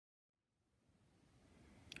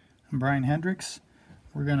I'm Brian Hendricks.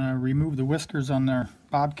 We're going to remove the whiskers on their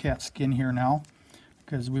bobcat skin here now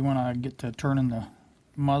because we want to get to turning the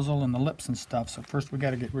muzzle and the lips and stuff. So first we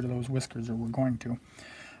got to get rid of those whiskers, or we're going to.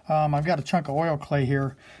 I've got a chunk of oil clay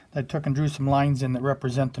here that I took and drew some lines in that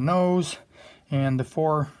represent the nose and the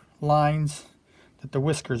 4 lines that the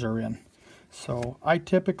whiskers are in. So I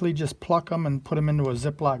typically just pluck them and put them into a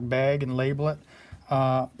Ziploc bag and label it.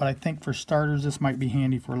 But I think for starters this might be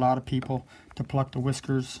handy for a lot of people to pluck the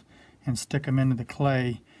whiskers and stick them into the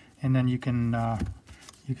clay, and then you can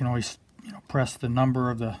always press the number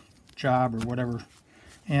of the job or whatever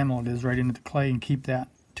animal it is right into the clay and keep that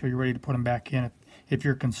till you're ready to put them back in if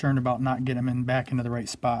you're concerned about not getting them back into the right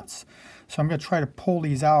spots. So I'm going to try to pull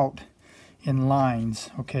these out in lines,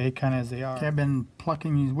 okay, kind of as they are. Okay, I've been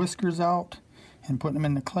plucking these whiskers out and putting them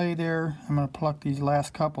in the clay there. I'm going to pluck these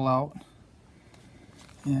last couple out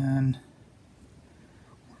and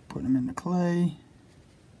putting them in the clay.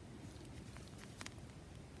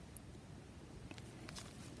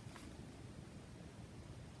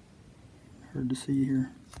 Hard to see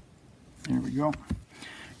here. There we go.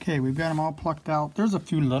 Okay, we've got them all plucked out. There's a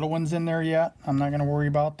few little ones in there yet. I'm not going to worry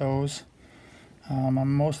about those.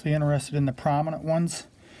 I'm mostly interested in the prominent ones.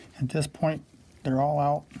 At this point, they're all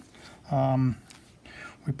out.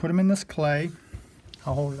 We put them in this clay.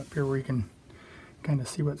 I'll hold it up here where you can kind of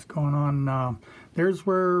see what's going on. There's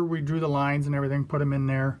where we drew the lines and everything, put them in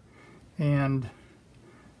there. And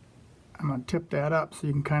I'm going to tip that up so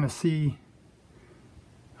you can kind of see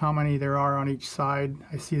how many there are on each side.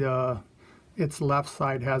 I see its left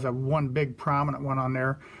side has one big prominent one on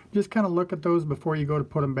there. Just kind of look at those before you go to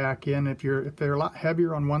put them back in. If they're a lot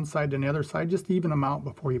heavier on one side than the other side, just even them out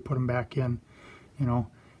before you put them back in,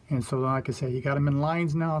 And so like I say, you got them in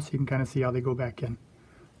lines now so you can kind of see how they go back in.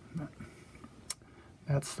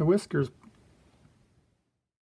 That's the whiskers